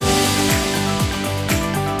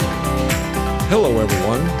Hello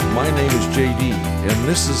everyone, my name is JD, and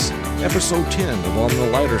this is episode 10 of On the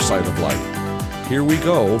Lighter Side of Life. Here we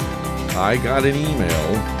go. I got an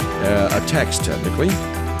email, a text technically,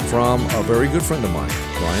 from a very good friend of mine,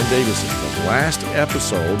 Brian Davison. The last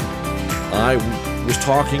episode, I was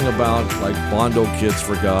talking about like Bondo kits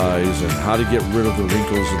for guys and how to get rid of the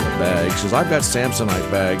wrinkles in the bags, because I've got Samsonite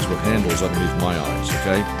bags with handles underneath my eyes,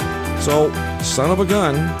 okay? So, son of a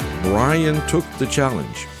gun, Brian took the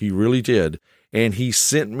challenge. He really did. And he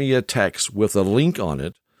sent me a text with a link on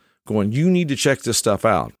it going, you need to check this stuff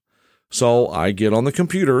out. So I get on the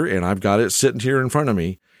computer and I've got it sitting here in front of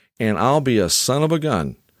me, and I'll be a son of a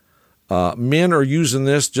gun. Men are using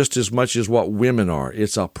this just as much as what women are.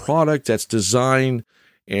 It's a product that's designed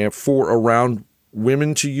for around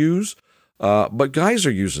women to use. But guys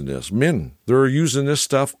are using this. Men, they're using this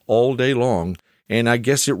stuff all day long. And I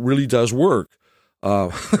guess it really does work.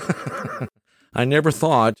 I never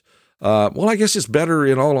thought, I guess it's better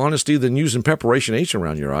in all honesty than using Preparation H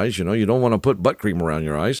around your eyes. You know, you don't want to put butt cream around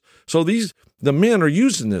your eyes. So the men are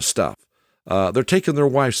using this stuff. They're taking their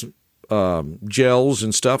wife's gels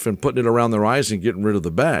and stuff and putting it around their eyes and getting rid of the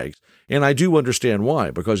bags. And I do understand why,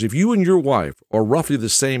 because if you and your wife are roughly the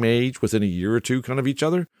same age, within a year or two kind of each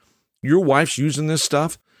other, your wife's using this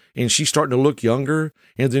stuff and she's starting to look younger,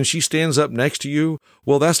 and then she stands up next to you.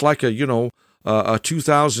 Well, that's like a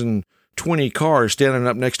 2020 car standing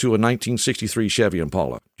up next to a 1963 Chevy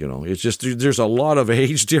Impala. You know, it's just, there's a lot of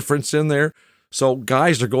age difference in there. So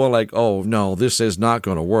guys are going like, oh, no, this is not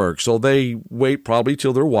going to work. So they wait probably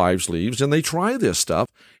till their wives leaves and they try this stuff,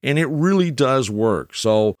 and it really does work.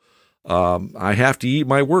 So I have to eat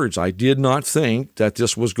my words. I did not think that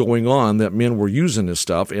this was going on, that men were using this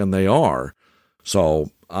stuff, and they are. So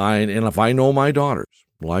if I know my daughters,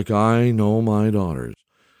 like I know my daughters,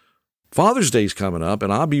 Father's Day's coming up, and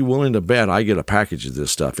I'll be willing to bet I get a package of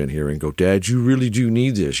this stuff in here and go, Dad, you really do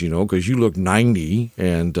need this, because you look 90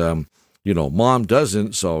 and, Mom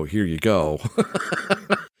doesn't, so here you go.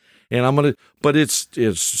 And but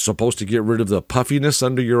it's supposed to get rid of the puffiness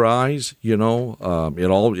under your eyes, it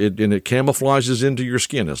camouflages into your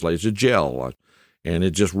skin. It's like it's a gel, and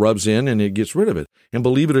it just rubs in and it gets rid of it. And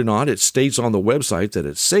believe it or not, it states on the website that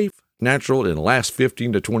it's safe, natural, and lasts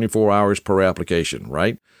 15 to 24 hours per application,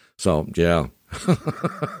 right? So, yeah,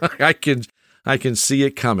 I can see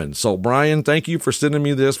it coming. So, Brian, thank you for sending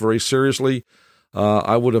me this very seriously.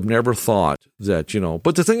 I would have never thought that,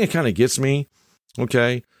 but the thing that kind of gets me,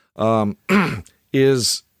 okay,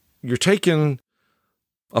 is you're taking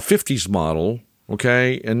a 50s model,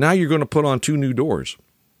 okay, and now you're going to put on 2 new doors,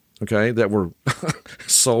 okay, that were,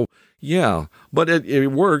 so, yeah, but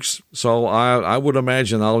it works. So I would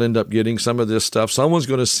imagine I'll end up getting some of this stuff. Someone's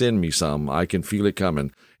going to send me some. I can feel it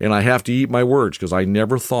coming. And I have to eat my words, because I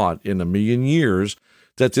never thought in a million years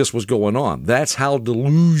that this was going on. That's how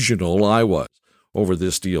delusional I was over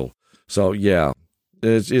this deal. So, yeah,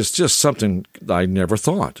 it's just something I never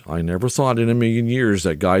thought. I never thought in a million years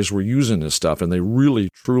that guys were using this stuff, and they really,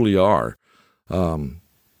 truly are.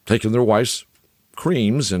 Taking their wife's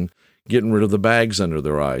creams and getting rid of the bags under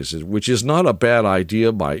their eyes, which is not a bad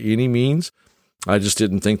idea by any means. I just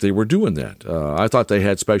didn't think they were doing that. I thought they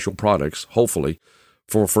had special products, hopefully,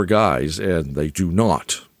 for guys, and they do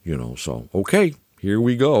not, so, okay, here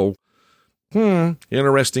we go.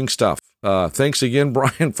 Interesting stuff. Thanks again,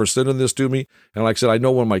 Brian, for sending this to me. And like I said, I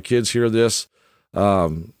know when my kids hear this,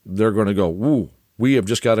 they're going to go, woo, we have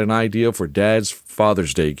just got an idea for Dad's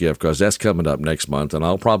Father's Day gift, because that's coming up next month, and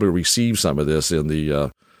I'll probably receive some of this in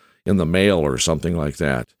the mail or something like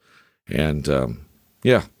that. And,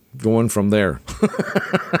 going from there.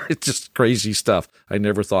 It's just crazy stuff. I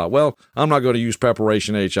never thought, well, I'm not going to use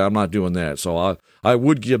Preparation H. I'm not doing that. So I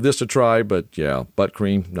would give this a try, but yeah, butt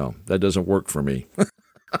cream, no, that doesn't work for me.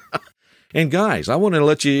 And guys, I want to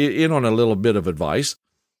let you in on a little bit of advice.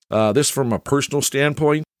 This from a personal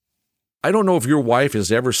standpoint. I don't know if your wife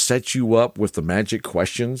has ever set you up with the magic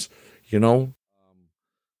questions,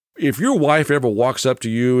 If your wife ever walks up to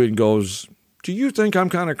you and goes, do you think I'm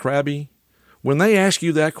kind of crabby? When they ask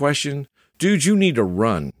you that question, dude, you need to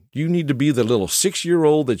run. You need to be the little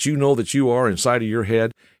 6-year-old that you know that you are inside of your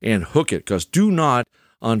head and hook it, because do not,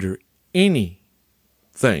 under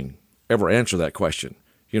anything, ever answer that question.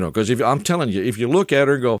 Because I'm telling you, if you look at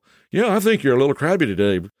her and go, yeah, I think you're a little crabby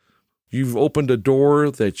today, you've opened a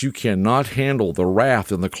door that you cannot handle the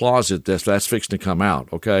wrath in the closet that's fixing to come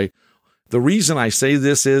out, okay? The reason I say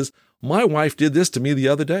this is my wife did this to me the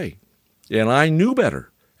other day, and I knew better.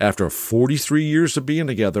 After 43 years of being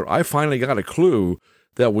together, I finally got a clue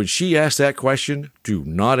that when she asked that question, do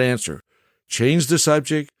not answer. Change the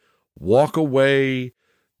subject, walk away,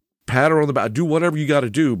 pat her on the back, do whatever you got to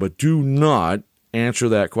do, but do not answer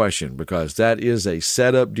that question, because that is a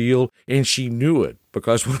setup deal. And she knew it,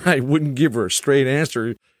 because when I wouldn't give her a straight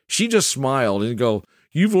answer, she just smiled and go,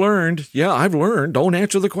 "You've learned." "Yeah, I've learned. Don't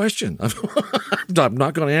answer the question." I'm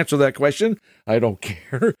not going to answer that question. I don't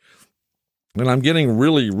care. And I'm getting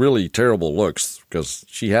really, really terrible looks because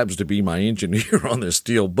she happens to be my engineer on this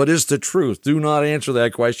deal. But it's the truth. Do not answer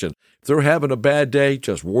that question. If they're having a bad day,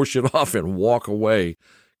 just wash it off and walk away.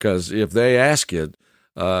 Because if they ask it,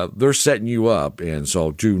 they're setting you up. And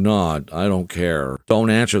so do not, I don't care. Don't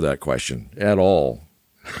answer that question at all.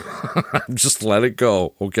 Just let it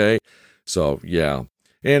go, okay? So, yeah.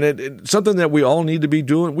 And it's something that we all need to be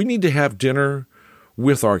doing. We need to have dinner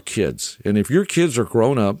with our kids. And if your kids are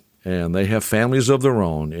grown up and they have families of their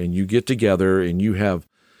own, and you get together and you have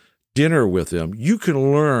dinner with them, you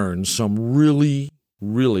can learn some really,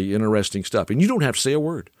 really interesting stuff. And you don't have to say a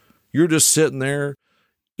word. You're just sitting there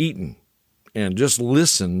eating and just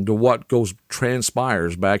listen to what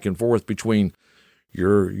transpires back and forth between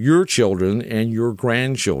your children and your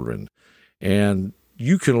grandchildren. And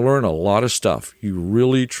you can learn a lot of stuff. You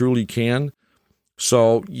really, truly can.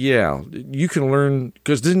 So, yeah, you can learn,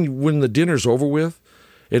 because then when the dinner's over with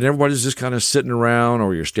and everybody's just kind of sitting around,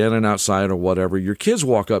 or you're standing outside or whatever, your kids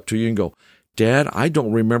walk up to you and go, "Dad, I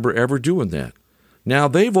don't remember ever doing that." Now,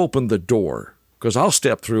 they've opened the door, because I'll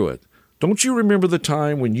step through it. "Don't you remember the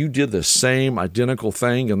time when you did the same identical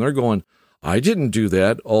thing?" And they're going, "I didn't do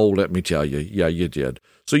that." "Oh, let me tell you. Yeah, you did."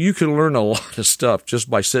 So you can learn a lot of stuff just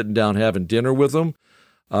by sitting down having dinner with them.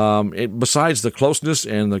 Besides the closeness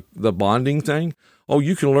and the bonding thing,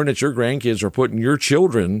 you can learn that your grandkids are putting your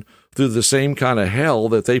children through the same kind of hell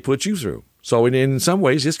that they put you through. So in some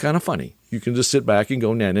ways, it's kind of funny. You can just sit back and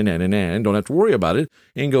go, "Na, na, na, na, na," and don't have to worry about it,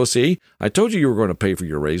 and go, "See, I told you were going to pay for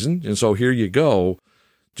your raisin, and so here you go."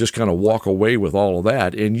 Just kind of walk away with all of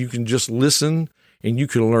that, and you can just listen, and you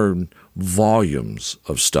can learn volumes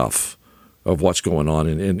of stuff of what's going on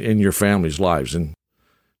in your family's lives. And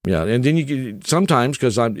yeah, and then you can, sometimes,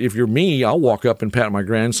 because if you're me, I'll walk up and pat my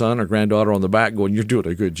grandson or granddaughter on the back going, "You're doing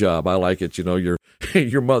a good job. I like it. You know, your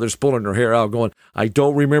mother's pulling her hair out going, 'I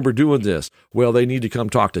don't remember doing this.' Well, they need to come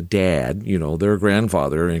talk to Dad, their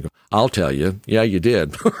grandfather, and go, 'I'll tell you. Yeah, you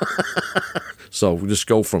did.'" So we'll just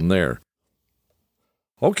go from there.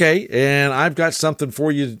 Okay, and I've got something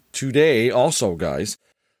for you today also, guys.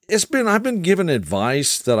 I've been given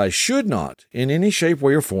advice that I should not, in any shape,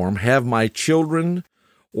 way, or form, have my children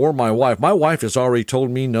or my wife. My wife has already told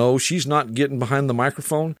me no, she's not getting behind the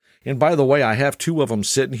microphone. And by the way, I have two of them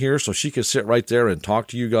sitting here, so she can sit right there and talk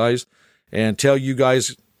to you guys and tell you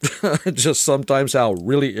guys just sometimes how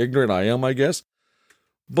really ignorant I am, I guess.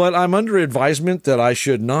 But I'm under advisement that I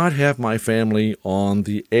should not have my family on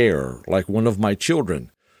the air like one of my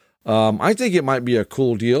children. I think it might be a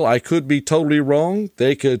cool deal. I could be totally wrong.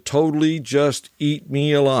 They could totally just eat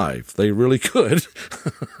me alive. They really could.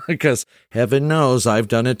 Because heaven knows I've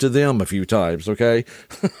done it to them a few times, okay?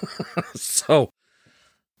 So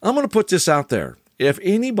I'm going to put this out there. If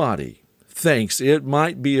anybody thinks it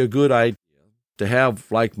might be a good idea to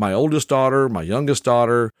have, like, my oldest daughter, my youngest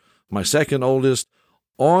daughter, my second oldest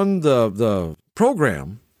on the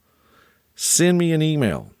program, send me an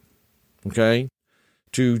email, okay?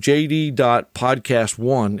 To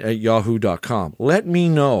jd.podcast1@yahoo.com. Let me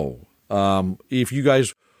know if you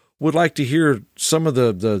guys would like to hear some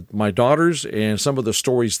of my daughters and some of the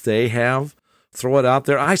stories they have. Throw it out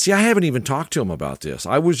there. I haven't even talked to them about this.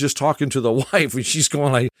 I was just talking to the wife, and she's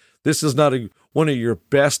going like, "This is not one of your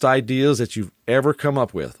best ideas that you've ever come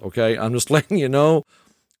up with." Okay, I'm just letting you know,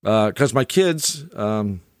 because my kids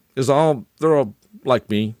they're all like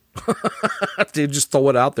me. They just throw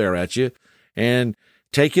it out there at you, and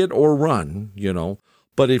take it or run,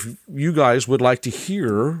 But if you guys would like to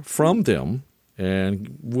hear from them,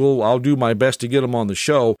 and I'll do my best to get them on the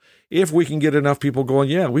show. If we can get enough people going,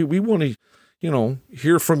 yeah, we want to,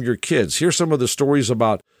 hear from your kids. Hear some of the stories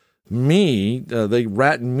about me, they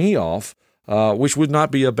ratting me off, which would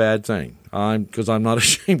not be a bad thing. Because I'm not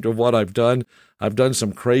ashamed of what I've done. I've done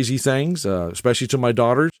some crazy things, especially to my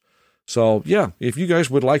daughters. So yeah, if you guys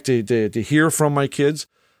would like to hear from my kids,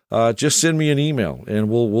 just send me an email, and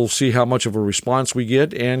we'll see how much of a response we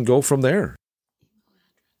get and go from there.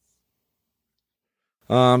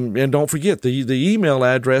 And don't forget, the email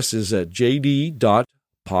address is at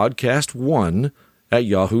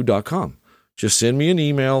jd.podcast1@yahoo.com. Just send me an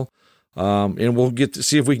email, and we'll get to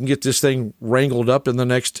see if we can get this thing wrangled up in the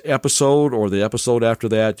next episode or the episode after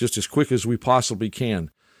that, just as quick as we possibly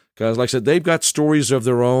can. Because like I said, they've got stories of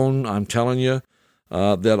their own, I'm telling you.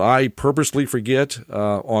 That I purposely forget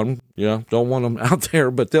don't want them out there,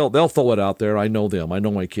 but they'll throw it out there. I know them. I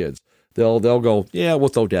know my kids. They'll go, yeah, we'll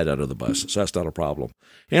throw Dad under the bus. So that's not a problem.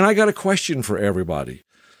 And I got a question for everybody.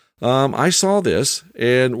 I saw this,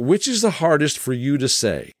 and which is the hardest for you to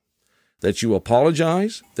say? That you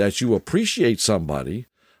apologize, that you appreciate somebody,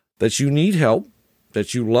 that you need help,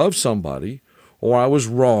 that you love somebody, or I was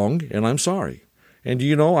wrong and I'm sorry. And do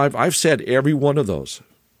you know, I've said every one of those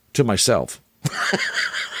to myself.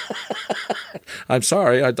 I'm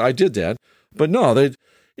sorry, I did that. But no,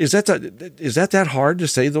 is that hard to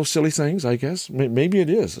say those silly things, I guess? Maybe it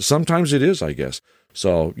is. Sometimes it is, I guess.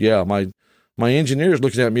 So, yeah, my engineer is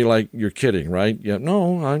looking at me like, you're kidding, right? Yeah,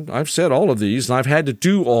 no, I've said all of these, and I've had to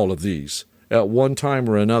do all of these at one time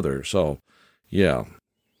or another. So, yeah.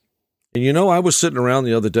 And you know, I was sitting around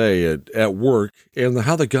the other day at work, and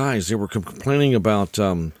how the guys, they were complaining about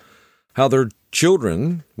how their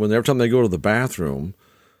children, every time they go to the bathroom,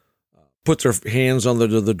 put their hands on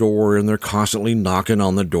the door, and they're constantly knocking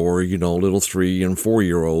on the door. You know, little 3 and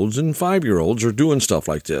 4-year-olds and 5-year-olds are doing stuff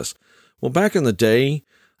like this. Well, back in the day,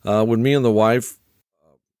 when me and the wife,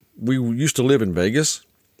 we used to live in Vegas,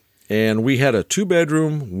 and we had a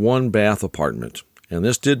 2-bedroom, 1-bath apartment. And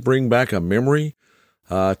this did bring back a memory.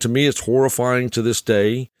 To me, it's horrifying to this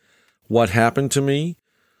day what happened to me.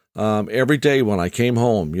 Every day when I came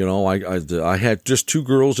home, you know, I had just 2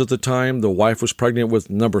 girls at the time. The wife was pregnant with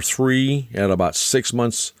number 3 at about 6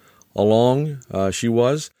 months along, she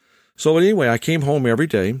was. So anyway, I came home every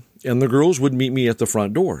day, and the girls would meet me at the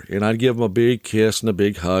front door, and I'd give them a big kiss and a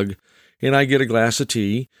big hug, and I'd get a glass of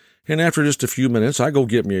tea. And after just a few minutes, I go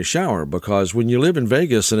get me a shower, because when you live in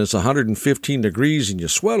Vegas and it's 115 degrees and you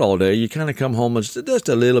sweat all day, you kind of come home and it's just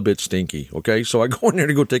a little bit stinky, okay? So I go in there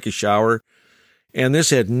to go take a shower, and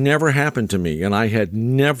this had never happened to me, and I had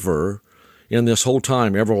never, in this whole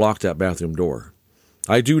time, ever locked that bathroom door.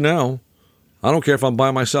 I do now. I don't care if I'm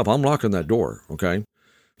by myself. I'm locking that door, okay?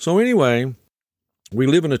 So anyway, we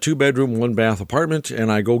live in a 2-bedroom, 1-bath apartment,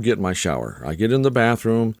 and I go get my shower. I get in the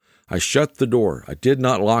bathroom. I shut the door. I did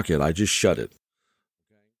not lock it. I just shut it.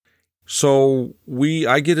 So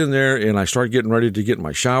I get in there and I start getting ready to get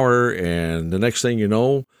my shower. And the next thing you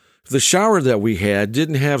know, the shower that we had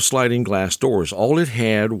didn't have sliding glass doors. All it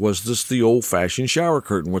had was the old-fashioned shower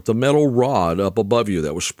curtain with the metal rod up above you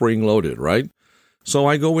that was spring-loaded, right? So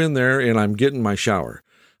I go in there and I'm getting my shower.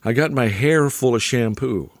 I got my hair full of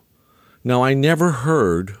shampoo. Now, I never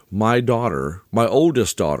heard my daughter, my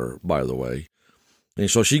oldest daughter, by the way, and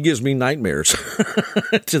so she gives me nightmares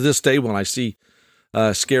to this day when I see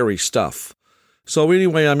scary stuff. So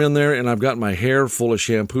anyway, I'm in there and I've got my hair full of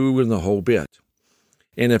shampoo and the whole bit.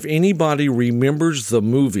 And if anybody remembers the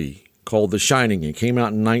movie called The Shining, it came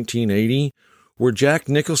out in 1980, where Jack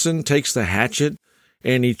Nicholson takes the hatchet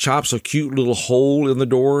and he chops a cute little hole in the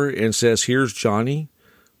door and says, "Here's Johnny."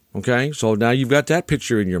 Okay, so now you've got that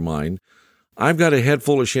picture in your mind. I've got a head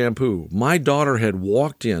full of shampoo. My daughter had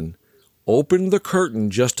walked in, opened the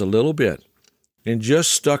curtain just a little bit, and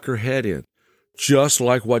just stuck her head in, just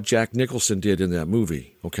like what Jack Nicholson did in that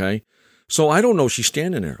movie, okay? So I don't know she's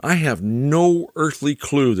standing there. I have no earthly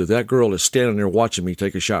clue that girl is standing there watching me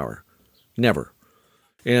take a shower. Never.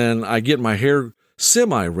 And I get my hair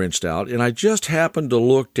semi-rinsed out, and I just happened to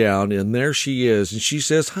look down, and there she is, and she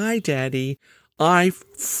says, "Hi, Daddy." I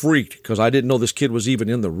freaked because I didn't know this kid was even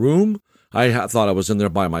in the room. I thought I was in there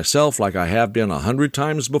by myself like I have been 100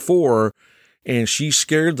 times before, and she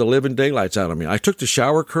scared the living daylights out of me. I took the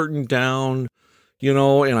shower curtain down, you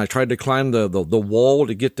know, and I tried to climb the wall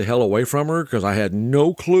to get the hell away from her because I had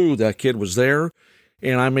no clue that kid was there,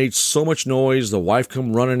 and I made so much noise. The wife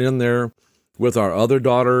come running in there with our other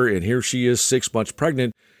daughter, and here she is 6 months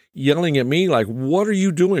pregnant, yelling at me like, "What are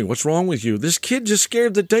you doing? What's wrong with you? This kid just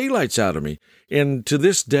scared the daylights out of me." And to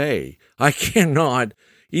this day, I cannot,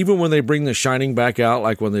 even when they bring The Shining back out,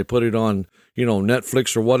 like when they put it on, you know,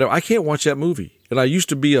 Netflix or whatever, I can't watch that movie. And I used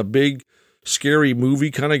to be a big, scary movie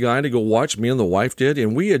kind of guy to go watch. Me and the wife did.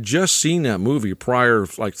 And we had just seen that movie prior,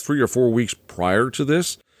 like 3 or 4 weeks prior to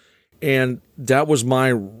this. And that was my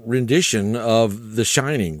rendition of The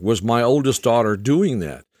Shining, was my oldest daughter doing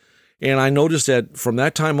that. And I noticed that from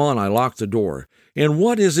that time on, I locked the door. And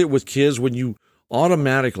what is it with kids when you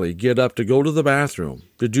automatically get up to go to the bathroom,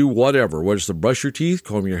 to do whatever, whether it's to brush your teeth,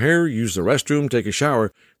 comb your hair, use the restroom, take a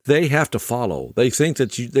shower, they have to follow. They think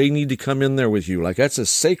that they need to come in there with you. Like that's a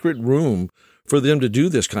sacred room for them to do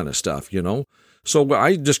this kind of stuff, you know? So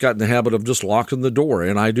I just got in the habit of just locking the door,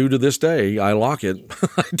 and I do to this day. I lock it.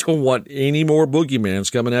 I don't want any more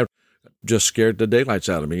boogeymans coming out. Just scared the daylights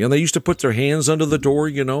out of me. And they used to put their hands under the door,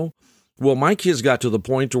 you know? Well, my kids got to the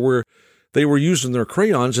point to where they were using their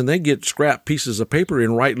crayons, and they'd get scrap pieces of paper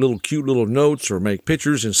and write little cute little notes or make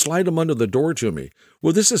pictures and slide them under the door to me.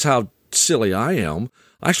 Well, this is how silly I am,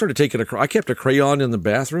 I started taking I kept a crayon in the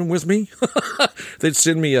bathroom with me. They'd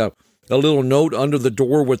send me a little note under the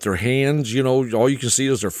door with their hands, all you can see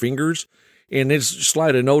is their fingers. And they'd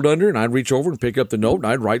slide a note under, and I'd reach over and pick up the note, and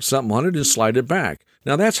I'd write something on it and slide it back.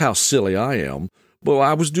 Now, that's how silly I am. But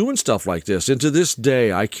I was doing stuff like this. And to this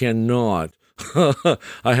day, I cannot.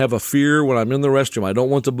 I have a fear when I'm in the restroom. I don't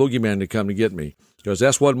want the boogeyman to come to get me, because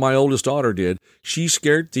that's what my oldest daughter did. She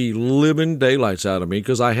scared the living daylights out of me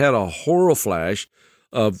because I had a horror flash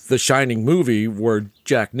of The Shining movie where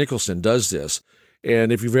Jack Nicholson does this.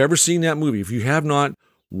 And if you've ever seen that movie, if you have not,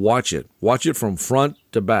 watch it. Watch it from front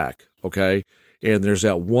to back, okay? And there's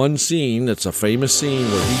that one scene that's a famous scene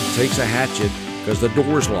where he takes a hatchet because the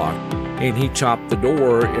door's locked, and he chopped the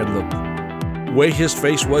door, and the way his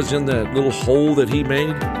face was in that little hole that he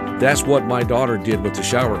made, that's what my daughter did with the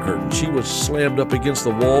shower curtain. She was slammed up against the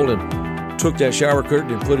wall and took that shower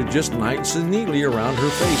curtain and put it just nice and neatly around her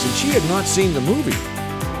face. And she had not seen the movie.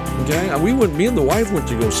 Okay, me and the wife went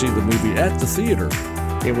to go see the movie at the theater.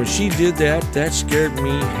 And when she did that, that scared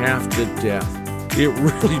me half to death. It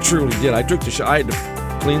really, truly did. I had to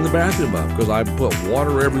clean the bathroom up because I put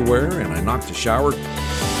water everywhere, and I knocked the shower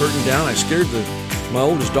curtain down. I scared my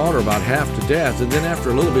oldest daughter about half to death. And then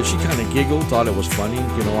after a little bit, she kind of giggled, thought it was funny.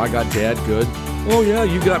 I got Dad good. Oh, yeah,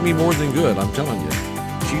 you got me more than good, I'm telling you.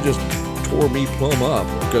 She just tore me plumb up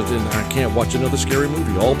because then I can't watch another scary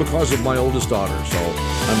movie, all because of my oldest daughter. So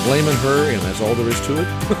I'm blaming her, and that's all there is to it.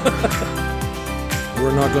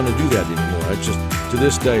 We're not going to do that anymore. It's just, to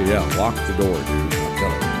this day, lock the door, dude. I'm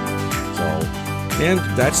telling you. So, and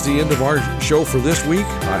that's the end of our show for this week.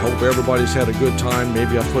 I hope everybody's had a good time.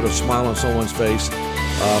 Maybe I put a smile on someone's face.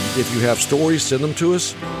 If you have stories, send them to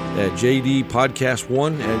us at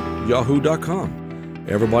jdpodcast1@yahoo.com.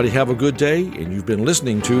 Everybody have a good day, and you've been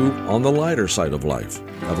listening to On the Lighter Side of Life.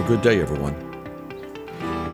 Have a good day, everyone.